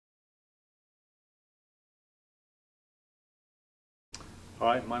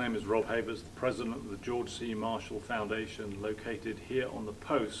Hi, my name is Rob Havers, the president of the George C. Marshall Foundation, located here on the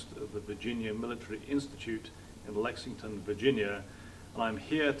post of the Virginia Military Institute in Lexington, Virginia. And I'm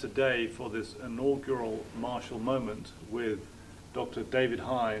here today for this inaugural Marshall moment with Dr. David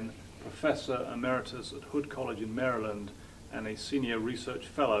Hein, Professor Emeritus at Hood College in Maryland and a Senior Research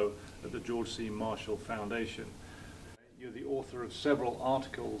Fellow at the George C. Marshall Foundation. You're the author of several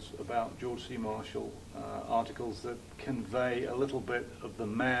articles about George C. Marshall, articles that convey a little bit of the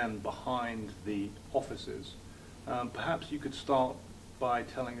man behind the offices. Perhaps you could start by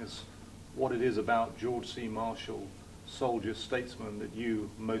telling us what it is about George C. Marshall, soldier statesman, that you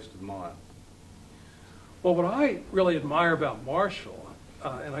most admire. Well, what I really admire about Marshall,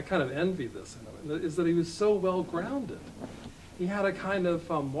 and I kind of envy this in him, is that he was so well grounded. He had a kind of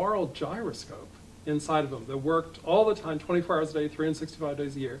moral gyroscope inside of him that worked all the time, 24 hours a day, 365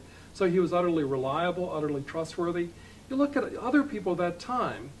 days a year. So he was utterly reliable, utterly trustworthy. You look at other people at that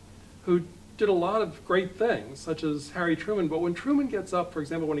time who did a lot of great things, such as Harry Truman, but when Truman gets up, for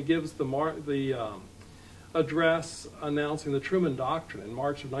example, when he gives the address announcing the Truman Doctrine in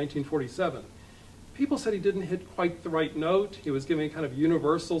March of 1947, people said he didn't hit quite the right note. He was giving a kind of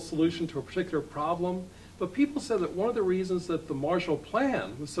universal solution to a particular problem. But people said that one of the reasons that the Marshall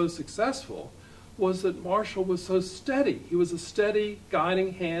Plan was so successful was that Marshall was so steady. He was a steady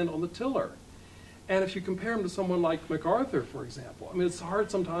guiding hand on the tiller. And if you compare him to someone like MacArthur, for example, I mean, it's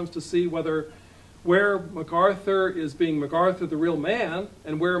hard sometimes to see where MacArthur is being MacArthur the real man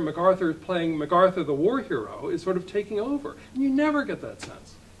and where MacArthur is playing MacArthur the war hero is sort of taking over. And you never get that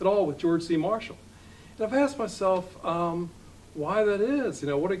sense at all with George C. Marshall. And I've asked myself why that is,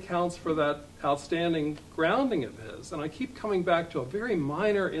 what accounts for that outstanding grounding of his. And I keep coming back to a very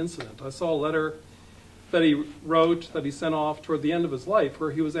minor incident. I saw a letter that he wrote, that he sent off toward the end of his life,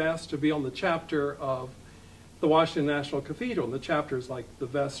 where he was asked to be on the chapter of the Washington National Cathedral. And the chapter is like the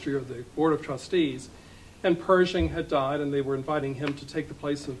vestry of the Board of Trustees. And Pershing had died, and they were inviting him to take the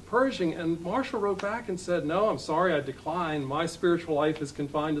place of Pershing. And Marshall wrote back and said, "No, I'm sorry, I decline. My spiritual life is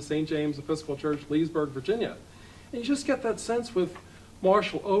confined to St. James Episcopal Church, Leesburg, Virginia." And you just get that sense with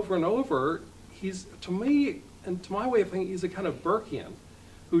Marshall over and over. He's, to me, and to my way of thinking, he's a kind of Burkean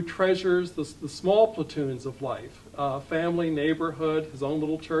who treasures the small platoons of life, family, neighborhood, his own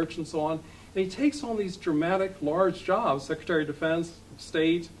little church, and so on. And he takes on these dramatic, large jobs, Secretary of Defense,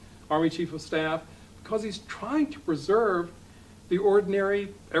 State, Army Chief of Staff, because he's trying to preserve the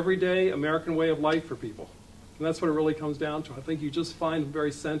ordinary, everyday American way of life for people. And that's what it really comes down to. I think you just find him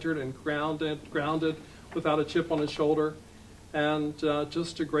very centered and grounded without a chip on his shoulder, and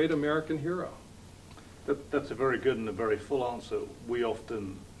just a great American hero. That's a very good and a very full answer. We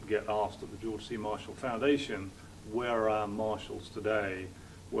often get asked at the George C. Marshall Foundation, where are our marshals today?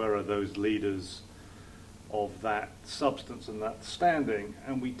 Where are those leaders of that substance and that standing?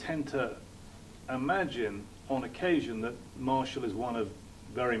 And we tend to imagine on occasion that Marshall is one of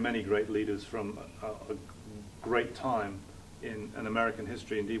very many great leaders from a great time in American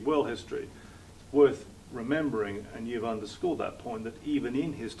history, indeed world history. It's worth remembering, and you've underscored that point, that even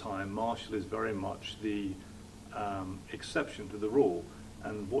in his time, Marshall is very much the exception to the rule.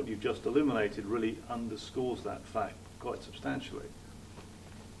 And what you've just illuminated really underscores that fact quite substantially.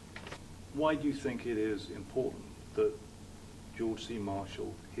 Why do you think it is important that George C.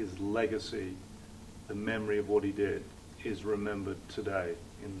 Marshall, his legacy, the memory of what he did, is remembered today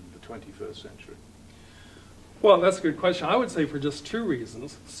in the 21st century? Well, that's a good question. I would say for just two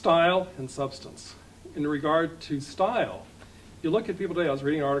reasons: style and substance. In regard to style, you look at people today. I was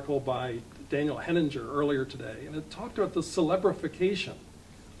reading an article by Daniel Henninger earlier today, and it talked about the celebrification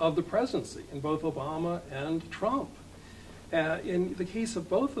of the presidency in both Obama and Trump. In the case of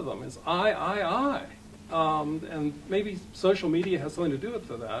both of them, is I. And maybe social media has something to do with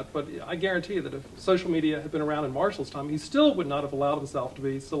that, but I guarantee you that if social media had been around in Marshall's time, he still would not have allowed himself to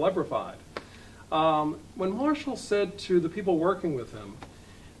be celebrified. When Marshall said to the people working with him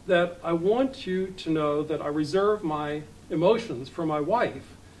that I want you to know that I reserve my emotions for my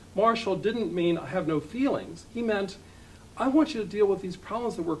wife, Marshall didn't mean I have no feelings. He meant I want you to deal with these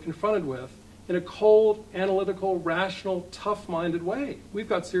problems that we're confronted with in a cold, analytical, rational, tough-minded way. We've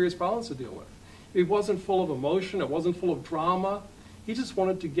got serious problems to deal with. It wasn't full of emotion. It wasn't full of drama. He just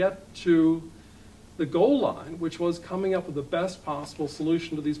wanted to get to the goal line, which was coming up with the best possible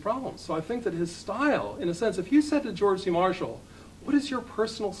solution to these problems. So I think that his style, in a sense, if you said to George C. Marshall, "What is your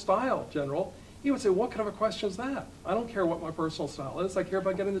personal style, General?" he would say, "What kind of a question is that? I don't care what my personal style is. I care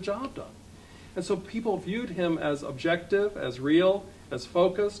about getting the job done." And so people viewed him as objective, as real, as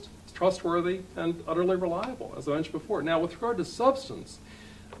focused, as trustworthy, and utterly reliable, as I mentioned before. Now, with regard to substance,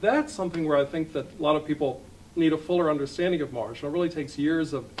 that's something where I think that a lot of people need a fuller understanding of Marshall. It really takes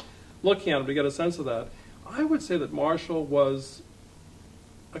years of looking at him to get a sense of that. I would say that Marshall was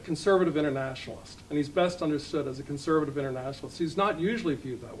a conservative internationalist, and he's best understood as a conservative internationalist. He's not usually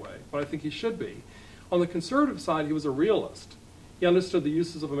viewed that way, but I think he should be. On the conservative side, he was a realist. He understood the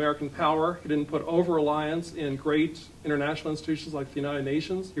uses of American power. He didn't put over-reliance in great international institutions like the United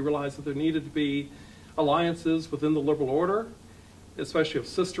Nations. He realized that there needed to be alliances within the liberal order, especially of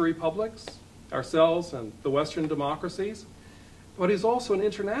sister republics, ourselves and the Western democracies. But he's also an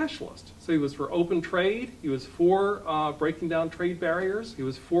internationalist. So he was for open trade. He was for breaking down trade barriers. He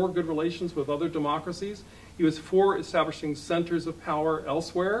was for good relations with other democracies. He was for establishing centers of power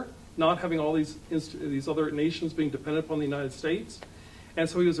elsewhere, not having all these other nations being dependent upon the United States. And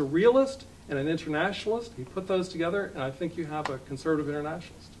so he was a realist and an internationalist. He put those together, and I think you have a conservative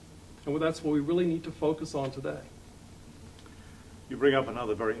internationalist. And that's what we really need to focus on today. You bring up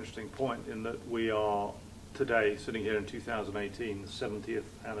another very interesting point in that we are today, sitting here in 2018, the 70th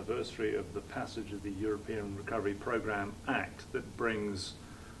anniversary of the passage of the European Recovery Programme Act that brings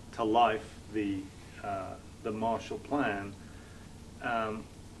to life the Marshall Plan.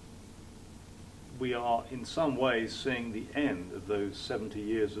 We are in some ways seeing the end of those 70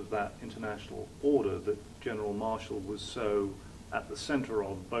 years of that international order that General Marshall was so at the center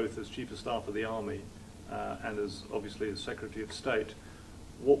of, both as Chief of Staff of the Army and as obviously as Secretary of State.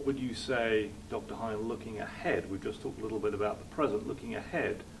 What would you say, Dr. Hein, looking ahead? We've just talked a little bit about the present. Looking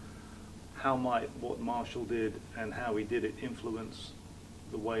ahead, how might what Marshall did and how he did it influence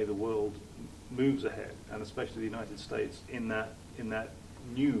the way the world moves ahead, and especially the United States in that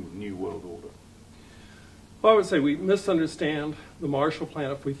new world order? Well, I would say we misunderstand the Marshall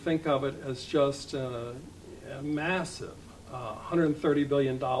Plan if we think of it as just a massive $130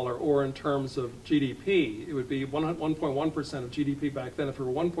 billion, or in terms of GDP, it would be 1.1% of GDP back then. If it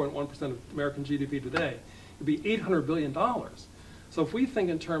were 1.1% of American GDP today, it would be $800 billion. So if we think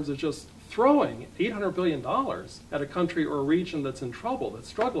in terms of just throwing $800 billion at a country or a region that's in trouble, that's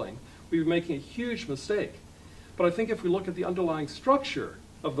struggling, we'd be making a huge mistake. But I think if we look at the underlying structure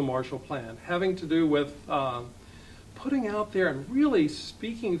of the Marshall Plan, having to do with putting out there and really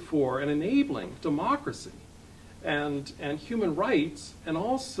speaking for and enabling democracy and human rights, and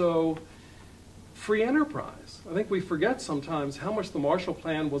also free enterprise. I think we forget sometimes how much the Marshall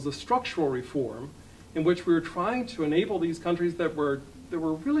Plan was a structural reform in which we were trying to enable these countries that were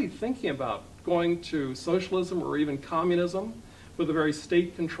really thinking about going to socialism or even communism with a very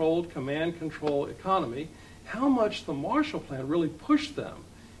state-controlled, command-control economy, how much the Marshall Plan really pushed them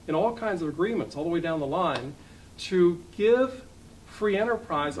in all kinds of agreements all the way down the line to give free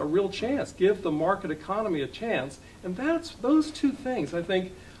enterprise a real chance, give the market economy a chance. And those two things, I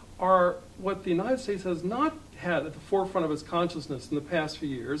think, are what the United States has not had at the forefront of its consciousness in the past few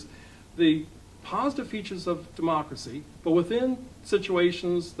years. The positive features of democracy, but within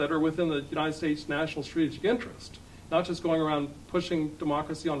situations that are within the United States' national strategic interest, not just going around pushing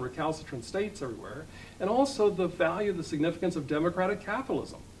democracy on recalcitrant states everywhere, and also the value, the significance of democratic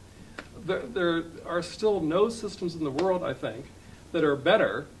capitalism. There are still no systems in the world, I think, that are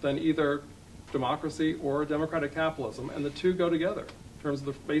better than either democracy or democratic capitalism, and the two go together in terms of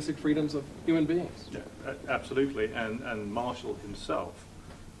the basic freedoms of human beings. Yeah, absolutely, and Marshall himself,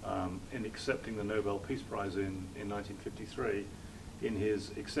 in accepting the Nobel Peace Prize in 1953, in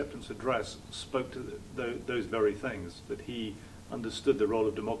his acceptance address, spoke to those very things, that he understood the role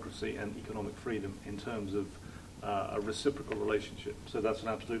of democracy and economic freedom in terms of a reciprocal relationship. So that's an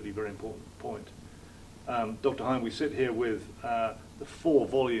absolutely very important point. Dr. Hein, we sit here with the 4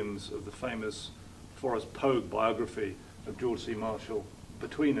 volumes of the famous Forrest Pogue biography of George C. Marshall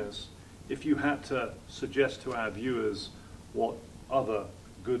between us. If you had to suggest to our viewers what other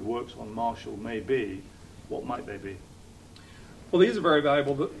good works on Marshall may be, what might they be? Well, these are very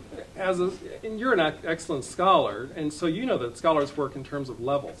valuable. But and you're an excellent scholar, and so you know that scholars work in terms of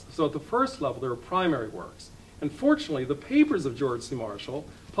levels. So at the first level, there are primary works. And fortunately, the papers of George C. Marshall,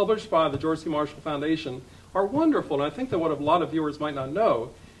 published by the George C. Marshall Foundation, are wonderful. And I think that what a lot of viewers might not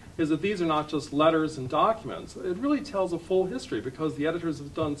know is that these are not just letters and documents. It really tells a full history, because the editors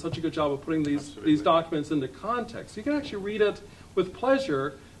have done such a good job of putting these documents into context. You can actually read it with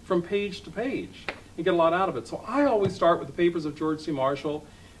pleasure from page to page and get a lot out of it. So I always start with the papers of George C. Marshall,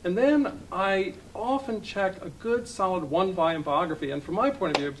 and then I often check a good, solid 1-volume biography. And from my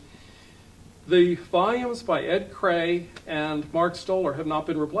point of view, the volumes by Ed Cray and Mark Stoller have not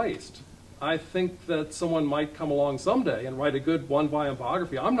been replaced. I think that someone might come along someday and write a good 1-volume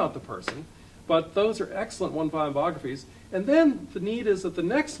biography. I'm not the person, but those are excellent 1-volume biographies. And then the need is at the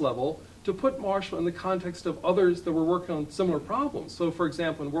next level to put Marshall in the context of others that were working on similar problems. So for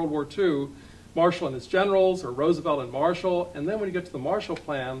example, in World War II, Marshall and His Generals, or Roosevelt and Marshall. And then when you get to the Marshall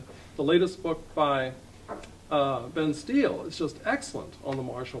Plan, the latest book by Ben Steele is just excellent on the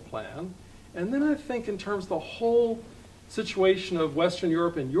Marshall Plan. And then I think in terms of the whole situation of Western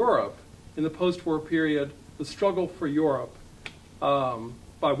Europe and Europe in the post-war period, The Struggle for Europe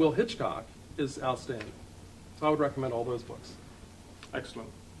by Will Hitchcock is outstanding. So I would recommend all those books. Excellent.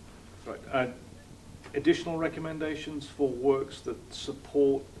 Right. Additional recommendations for works that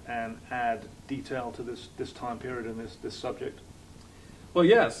support and add detail to this time period and this subject? Well,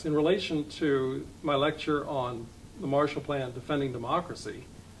 yes. In relation to my lecture on the Marshall Plan, Defending Democracy,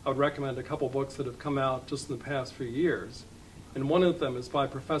 I would recommend a couple books that have come out just in the past few years. And one of them is by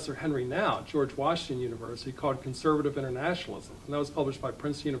Professor Henry Now, George Washington University, called Conservative Internationalism. And that was published by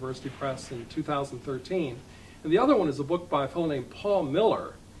Princeton University Press in 2013. And the other one is a book by a fellow named Paul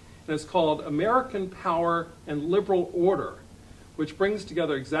Miller, and it's called American Power and Liberal Order, which brings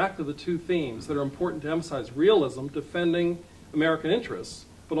together exactly the two themes that are important to emphasize: realism, defending American interests,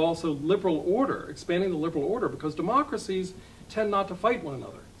 but also liberal order, expanding the liberal order, because democracies tend not to fight one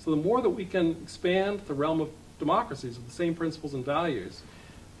another. So the more that we can expand the realm of democracies with the same principles and values,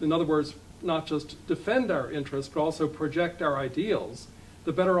 in other words, not just defend our interests, but also project our ideals,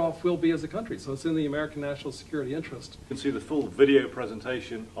 the better off we'll be as a country. So it's in the American national security interest. You can see the full video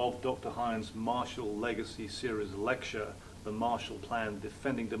presentation of Dr. Hein's Marshall Legacy Series lecture, The Marshall Plan,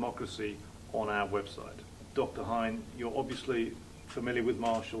 Defending Democracy, on our website. Dr. Hein, you're obviously familiar with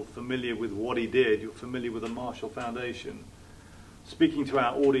Marshall, familiar with what he did, you're familiar with the Marshall Foundation. Speaking to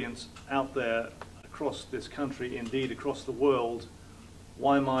our audience out there across this country, indeed across the world,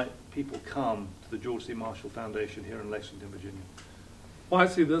 why might people come to the George C. Marshall Foundation here in Lexington, Virginia? Well, I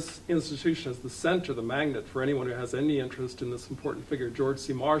see this institution as the center, the magnet for anyone who has any interest in this important figure, George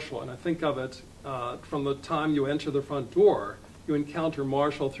C. Marshall. And I think of it from the time you enter the front door, you encounter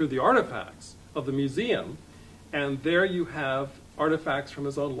Marshall through the artifacts of the museum, and there you have artifacts from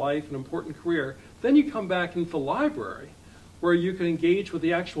his own life and important career. Then you come back into the library, where you can engage with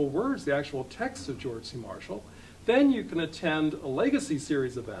the actual words, the actual text of George C. Marshall. Then you can attend a Legacy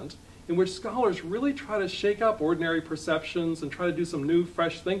Series event in which scholars really try to shake up ordinary perceptions and try to do some new,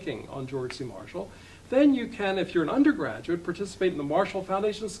 fresh thinking on George C. Marshall. Then you can, if you're an undergraduate, participate in the Marshall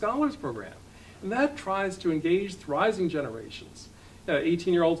Foundation Scholars Program. And that tries to engage the rising generations,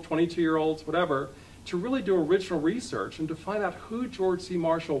 18-year-olds, 22-year-olds, whatever, to really do original research and to find out who George C.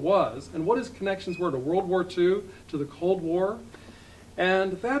 Marshall was and what his connections were to World War II, to the Cold War.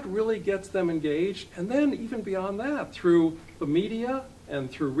 And that really gets them engaged. And then even beyond that, through the media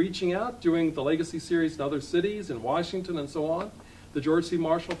and through reaching out, doing the Legacy Series in other cities, in Washington and so on, the George C.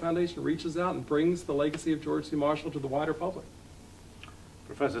 Marshall Foundation reaches out and brings the legacy of George C. Marshall to the wider public.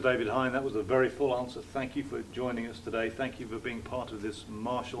 Professor David Hein, that was a very full answer. Thank you for joining us today. Thank you for being part of this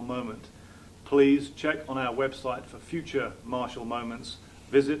Marshall moment. Please check on our website for future Marshall moments.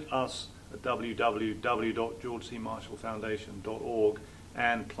 Visit us at www.georgecmarshallfoundation.org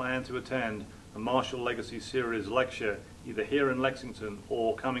and plan to attend the Marshall Legacy Series lecture either here in Lexington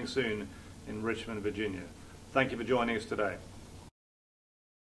or coming soon in Richmond, Virginia. Thank you for joining us today.